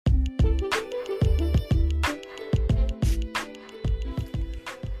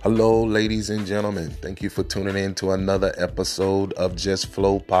Hello, ladies and gentlemen. Thank you for tuning in to another episode of Just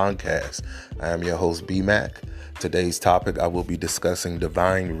Flow Podcast. I am your host, B-Mac. Today's topic, I will be discussing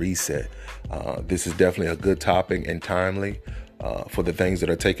divine reset. This is definitely a good topic and timely for the things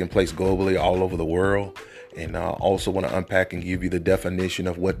that are taking place globally all over the world. And I also want to unpack and give you the definition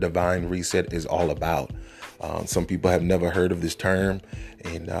of what divine reset is all about. Some people have never heard of this term,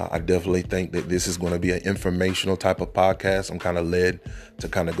 and I definitely think that this is going to be an informational type of podcast. I'm kind of led to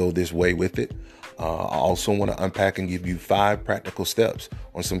kind of go this way with it. I also want to unpack and give you 5 practical steps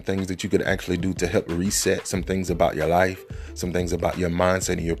on some things that you could actually do to help reset some things about your life, some things about your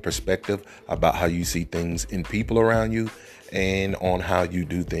mindset and your perspective about how you see things in people around you and on how you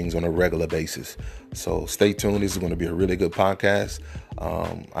do things on a regular basis. So stay tuned. This is going to be a really good podcast.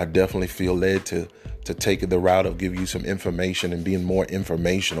 I definitely feel led to take the route of give you some information and being more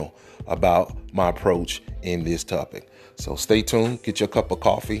informational about my approach in this topic. So stay tuned, get your cup of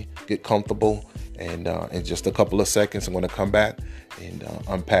coffee, get comfortable, and in just a couple of seconds, I'm going to come back and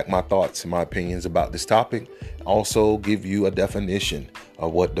unpack my thoughts and my opinions about this topic. Also give you a definition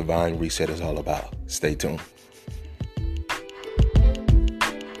of what divine reset is all about. Stay tuned.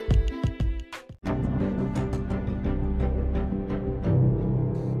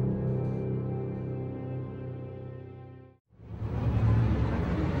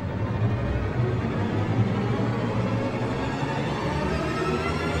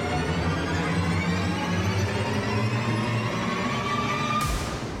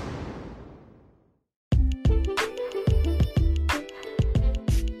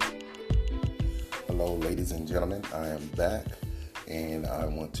 Hello, ladies and gentlemen. I am back, and I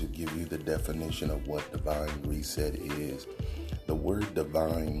want to give you the definition of what divine reset is. The word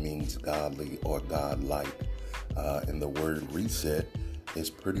divine means godly or godlike, and the word reset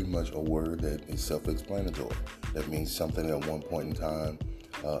is pretty much a word that is self-explanatory. That means something at one point in time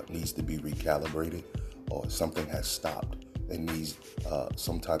needs to be recalibrated, or something has stopped and needs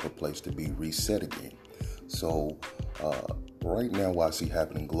some type of place to be reset again. So right now, what I see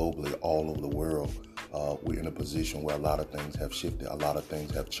happening globally all over the world, we're in a position where a lot of things have shifted, a lot of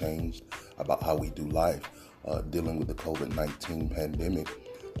things have changed about how we do life, dealing with the COVID-19 pandemic.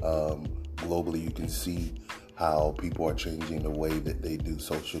 Globally, you can see how people are changing the way that they do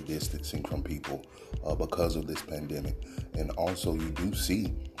social distancing from people because of this pandemic. And also, you do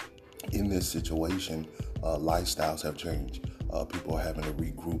see in this situation, lifestyles have changed. People are having to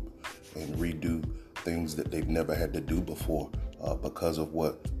regroup and redo things that they've never had to do before because of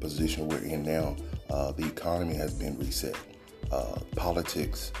what position we're in now. The economy has been reset.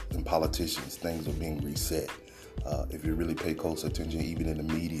 Politics and politicians, things are being reset. If you really pay close attention, even in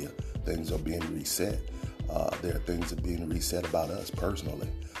the media, things are being reset. There are things that are being reset about us personally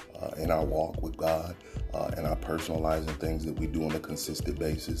in our walk with God, and our personalizing things that we do on a consistent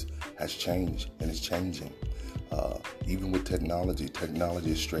basis has changed and is changing. Even with technology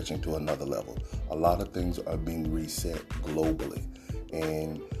is stretching to another level. A lot of things are being reset globally.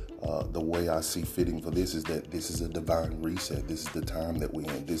 And the way I see fitting for this is that this is a divine reset. This is the time that we're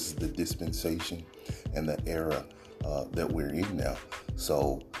in. This is the dispensation and the era that we're in now.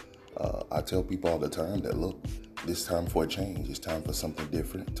 So I tell people all the time that, look, it's time for a change. It's time for something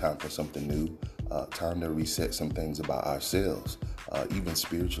different, time for something new, time to reset some things about ourselves. Even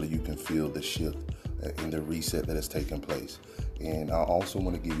spiritually, you can feel the shift in the reset that has taken place. And I also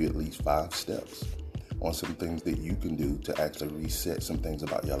want to give you at least 5 steps on some things that you can do to actually reset some things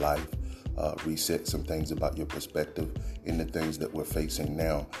about your life, reset some things about your perspective in the things that we're facing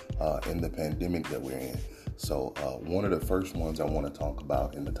now in the pandemic that we're in. So one of the first ones I want to talk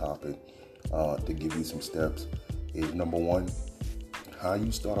about in the topic to give you some steps is, number 1, how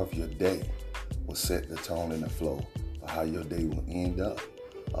you start off your day will set the tone and the flow for how your day will end up.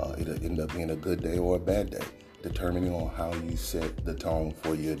 It'll end up being a good day or a bad day, determining on how you set the tone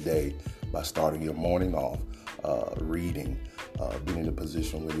for your day by starting your morning off, reading, being in a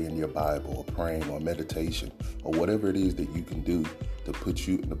position where you're in your Bible or praying or meditation or whatever it is that you can do to put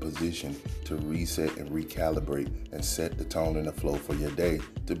you in a position to reset and recalibrate and set the tone and the flow for your day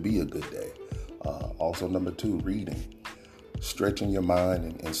to be a good day. Also, number 2, reading. Stretching your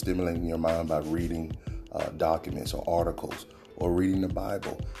mind and stimulating your mind by reading documents or articles or reading the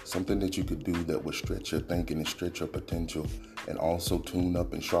Bible, something that you could do that would stretch your thinking and stretch your potential and also tune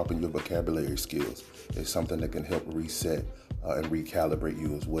up and sharpen your vocabulary skills. It's something that can help reset and recalibrate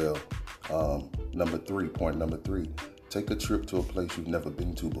you as well. Point number three, take a trip to a place you've never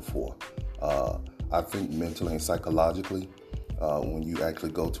been to before. I think mentally and psychologically, when you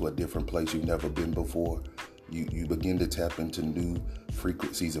actually go to a different place you've never been before, you begin to tap into new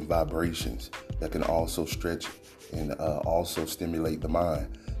frequencies and vibrations that can also stretch and also stimulate the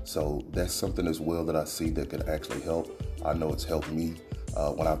mind. So that's something as well that I see that can actually help. I know it's helped me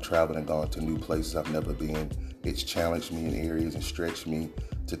when I've traveled and gone to new places I've never been. It's challenged me in areas and stretched me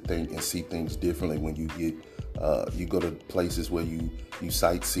to think and see things differently. When you go to places where you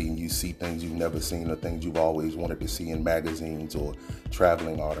sightsee and you see things you've never seen or things you've always wanted to see in magazines or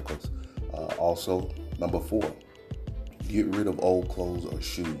traveling articles. Also, number 4, get rid of old clothes or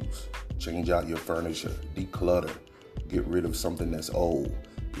shoes. Change out your furniture. Declutter. Get rid of something that's old.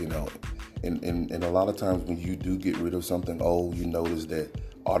 And a lot of times when you do get rid of something old, you notice that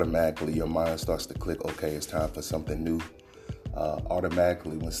automatically your mind starts to click, okay, it's time for something new.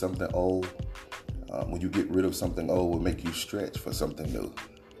 Automatically, when something old, when you get rid of something old, it will make you stretch for something new.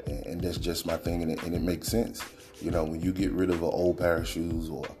 And that's just my thing, and it makes sense. When you get rid of an old pair of shoes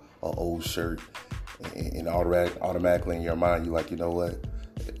or an old shirt, and automatically in your mind, you're like, you know what?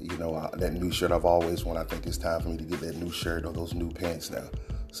 That new shirt I've always wanted, I think it's time for me to get that new shirt or those new pants now.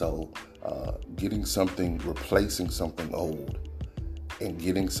 So replacing something old and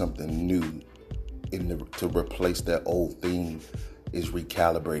getting something new to replace that old thing is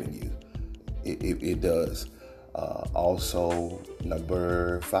recalibrating you. It does. Also,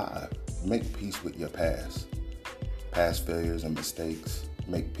 number 5, make peace with your past failures and mistakes.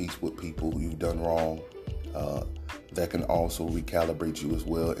 Make peace with people you've done wrong. That can also recalibrate you as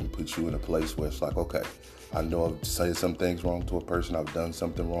well and put you in a place where it's like, okay, I know I've said some things wrong to a person, I've done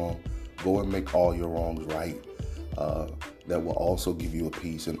something wrong. Go and make all your wrongs right. That will also give you a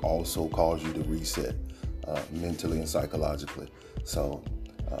peace and also cause you to reset mentally and psychologically. So,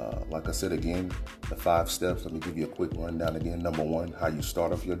 like I said again, the 5 steps, let me give you a quick rundown again. Number 1, how you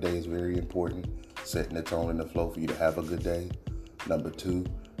start off your day is very important. Setting the tone and the flow for you to have a good day. Number 2,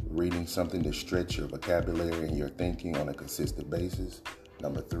 reading something to stretch your vocabulary and your thinking on a consistent basis.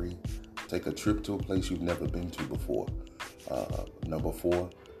 Number 3, take a trip to a place you've never been to before. Number 4,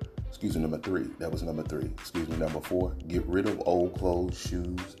 number 3. That was number 3. Number 4, get rid of old clothes,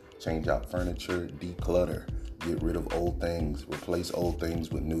 shoes, change out furniture, declutter. Get rid of old things, replace old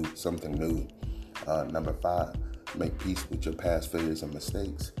things with something new. Number 5, make peace with your past failures and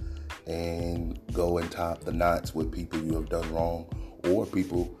mistakes, and go and top the knots with people you have done wrong or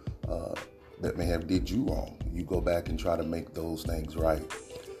people that may have did you wrong. You go back and try to make those things right.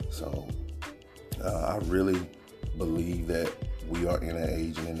 So I really believe that we are in an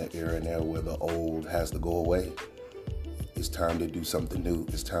age and in an era now where the old has to go away. It's time to do something new.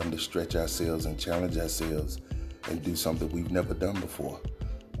 It's time to stretch ourselves and challenge ourselves and do something we've never done before.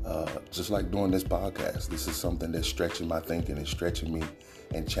 Just like doing this podcast, this is something that's stretching my thinking and stretching me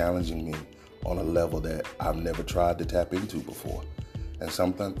and challenging me on a level that I've never tried to tap into before. And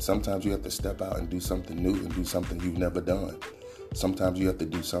sometimes you have to step out and do something new and do something you've never done. Sometimes you have to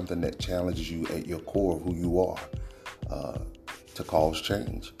do something that challenges you at your core of who you are to cause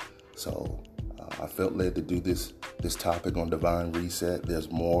change. So I felt led to do this topic on Divine Reset. There's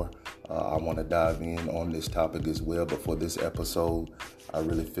more. I want to dive in on this topic as well. But for this episode, I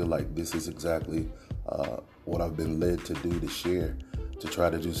really feel like this is exactly what I've been led to do, to share, to try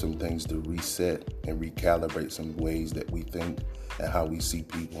to do some things to reset and recalibrate some ways that we think and how we see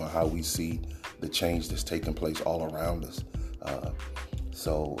people and how we see the change that's taking place all around us.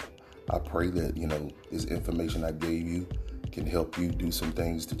 So I pray that, this information I gave you can help you do some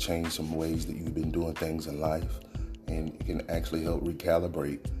things to change some ways that you've been doing things in life, and it can actually help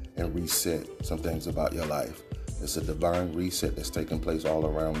recalibrate and reset some things about your life. It's a divine reset that's taking place all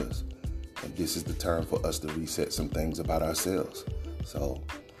around us, and this is the time for us to reset some things about ourselves. So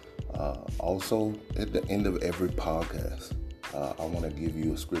also at the end of every podcast, I want to give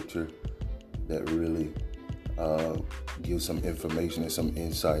you a scripture that really gives some information and some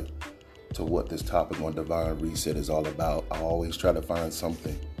insight to what this topic on divine reset is all about. I always try to find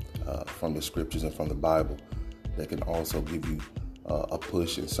something from the scriptures and from the Bible that can also give you a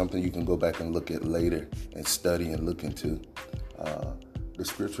push and something you can go back and look at later and study and look into. The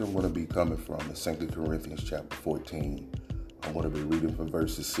scripture I'm going to be coming from is 2 Corinthians chapter 14. I'm going to be reading from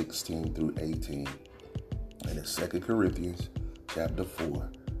verses 16 through 18. And it's 2 Corinthians chapter 4,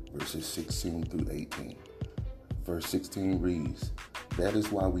 verses 16 through 18. Verse 16 reads, "That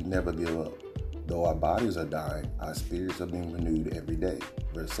is why we never give up. Though our bodies are dying, our spirits are being renewed every day."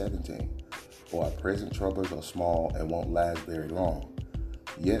 Verse 17, "For our present troubles are small and won't last very long.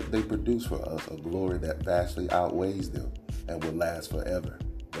 Yet they produce for us a glory that vastly outweighs them and will last forever."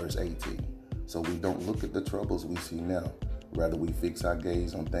 Verse 18, "So we don't look at the troubles we see now. Rather, we fix our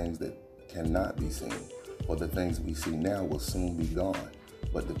gaze on things that cannot be seen. For the things we see now will soon be gone,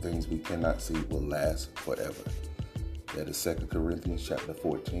 but the things we cannot see will last forever." That is 2 Corinthians chapter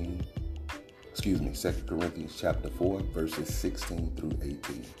 14, 2 Corinthians chapter 4, verses 16 through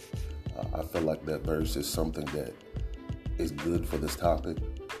 18. I feel like that verse is something that is good for this topic,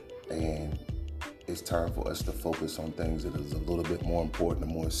 and it's time for us to focus on things that is a little bit more important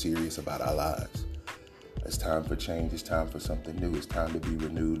and more serious about our lives. It's time for change. It's time for something new. It's time to be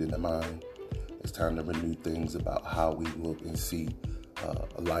renewed in the mind. It's time to renew things about how we look and see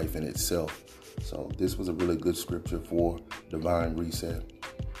life in itself. So this was a really good scripture for divine reset.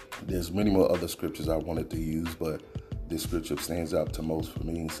 There's many more other scriptures I wanted to use, but this scripture stands out to most for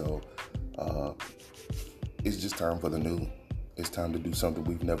me. So it's just time for the new. It's time to do something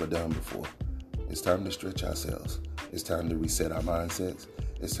we've never done before. It's time to stretch ourselves. It's time to reset our mindsets.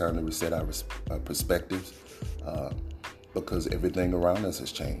 It's time to reset our perspectives because everything around us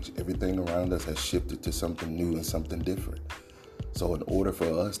has changed. Everything around us has shifted to something new and something different. So in order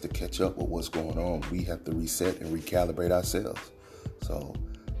for us to catch up with what's going on, we have to reset and recalibrate ourselves. So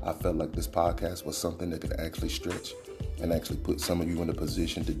I felt like this podcast was something that could actually stretch and actually put some of you in a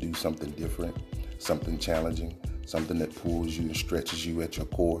position to do something different, something challenging, something that pulls you and stretches you at your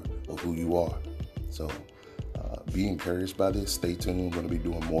core of who you are. So be encouraged by this. Stay tuned. I'm going to be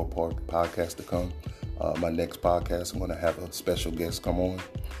doing more podcasts to come. My next podcast, I'm going to have a special guest come on,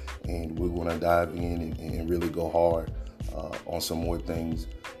 and we're going to dive in and really go hard on some more things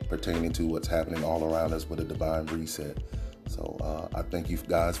pertaining to what's happening all around us with a divine reset. So I thank you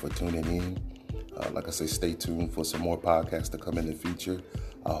guys for tuning in. Like I say, stay tuned for some more podcasts to come in the future.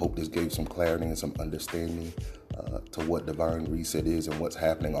 I hope this gave some clarity and some understanding to what divine reset is and what's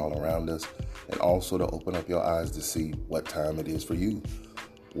happening all around us, and also to open up your eyes to see what time it is for you.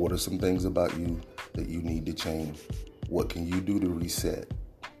 What are some things about you that you need to change? What can you do to reset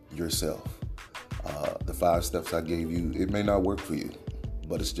yourself? The 5 steps I gave you, it may not work for you,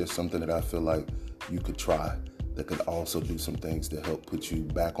 but it's just something that I feel like you could try that could also do some things to help put you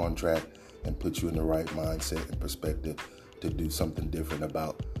back on track and put you in the right mindset and perspective to do something different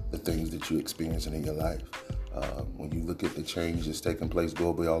about the things that you're experiencing in your life. When you look at the change that's taking place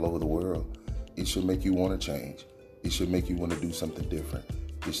globally all over the world, it should make you want to change. It should make you want to do something different.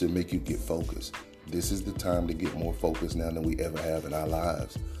 It should make you get focused. This is the time to get more focused now than we ever have in our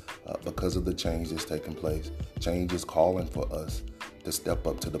lives because of the change that's taking place. Change is calling for us to step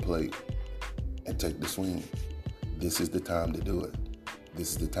up to the plate and take the swing. This is the time to do it.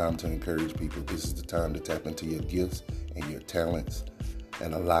 This is the time to encourage people. This is the time to tap into your gifts and your talents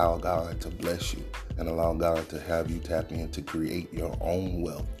and allow God to bless you and allow God to have you tap in to create your own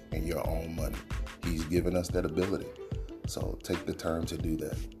wealth and your own money. He's given us that ability. So take the time to do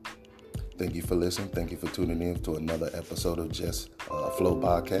that. Thank you for listening. Thank you for tuning in to another episode of Just Flow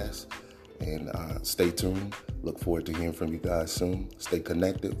Podcast. And stay tuned. Look forward to hearing from you guys soon. Stay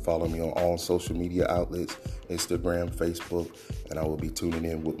connected. Follow me on all social media outlets, Instagram, Facebook, and I will be tuning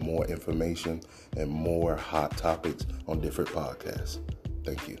in with more information and more hot topics on different podcasts.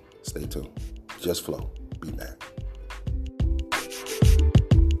 Thank you. Stay tuned. Just Flow. Be back.